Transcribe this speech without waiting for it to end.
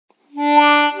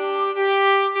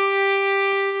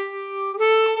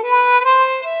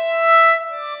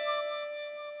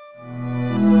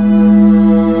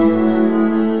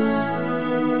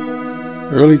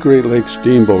Great Lakes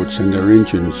steamboats and their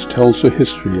engines tells the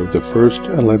history of the first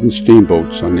 11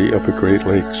 steamboats on the Upper Great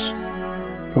Lakes,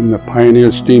 from the pioneer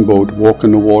steamboat Walk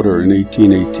on the Water in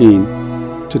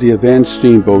 1818 to the advanced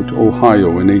steamboat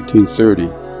Ohio in 1830,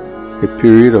 a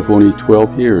period of only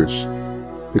 12 years.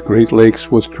 The Great Lakes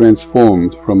was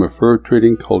transformed from a fur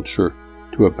trading culture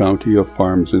to a bounty of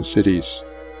farms and cities.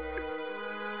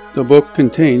 The book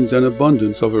contains an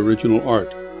abundance of original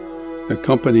art,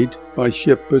 accompanied by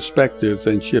ship perspectives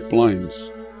and ship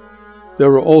lines.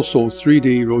 There are also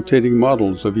 3D rotating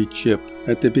models of each ship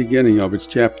at the beginning of its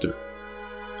chapter,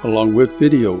 along with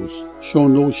videos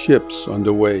showing those ships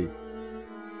underway.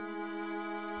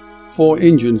 4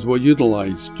 engines were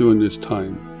utilized during this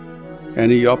time, and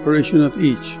the operation of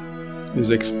each is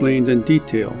explained in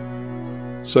detail,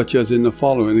 such as in the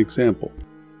following example.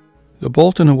 The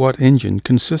Boulton & Watt engine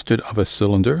consisted of a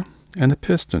cylinder and a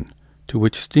piston to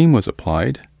which steam was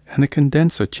applied, and a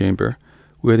condenser chamber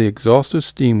where the exhausted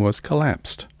steam was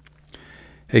collapsed.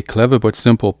 A clever but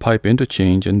simple pipe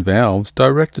interchange and valves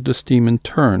directed the steam in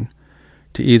turn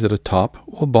to either the top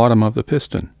or bottom of the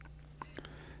piston,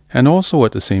 and also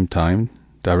at the same time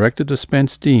directed the spent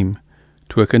steam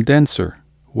to a condenser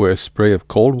where a spray of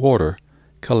cold water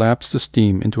collapsed the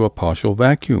steam into a partial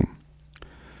vacuum.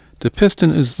 The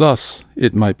piston is thus,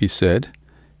 it might be said,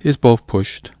 is both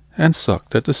pushed and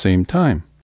sucked at the same time.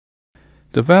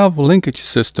 The valve linkage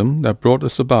system that brought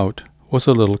this about was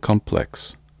a little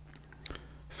complex.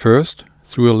 First,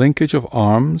 through a linkage of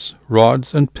arms,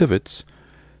 rods, and pivots,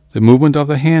 the movement of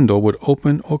the handle would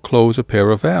open or close a pair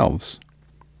of valves.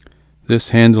 This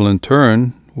handle in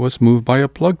turn was moved by a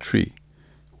plug tree,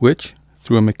 which,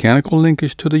 through a mechanical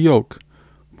linkage to the yoke,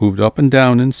 moved up and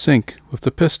down in sync with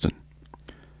the piston.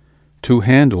 2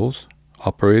 handles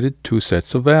operated 2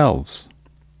 sets of valves.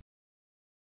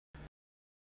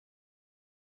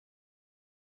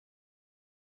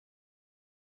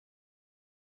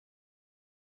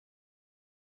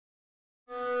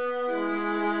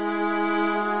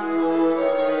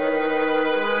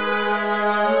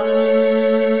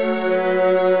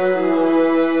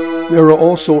 There are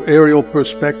also aerial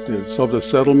perspectives of the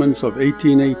settlements of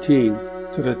 1818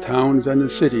 to the towns and the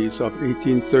cities of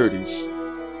 1830s.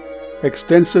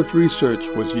 Extensive research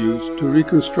was used to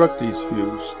reconstruct these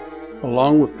views,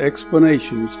 along with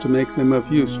explanations to make them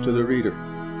of use to the reader.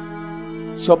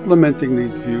 Supplementing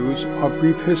these views are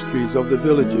brief histories of the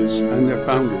villages and their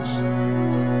founders.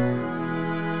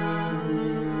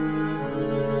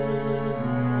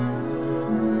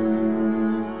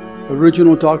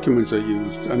 Original documents are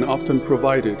used and often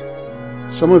provided.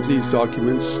 Some of these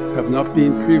documents have not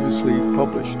been previously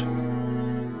published.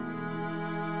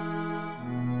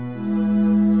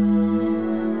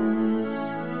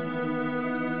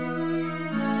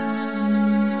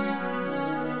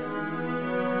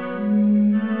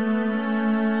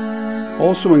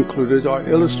 Also included are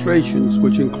illustrations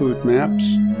which include maps,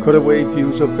 cutaway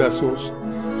views of vessels,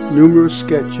 numerous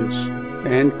sketches,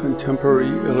 and contemporary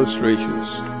illustrations.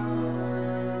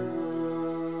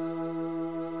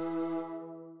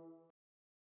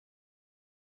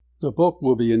 The book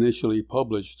will be initially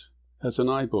published as an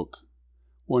iBook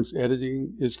once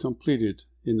editing is completed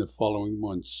in the following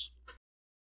months.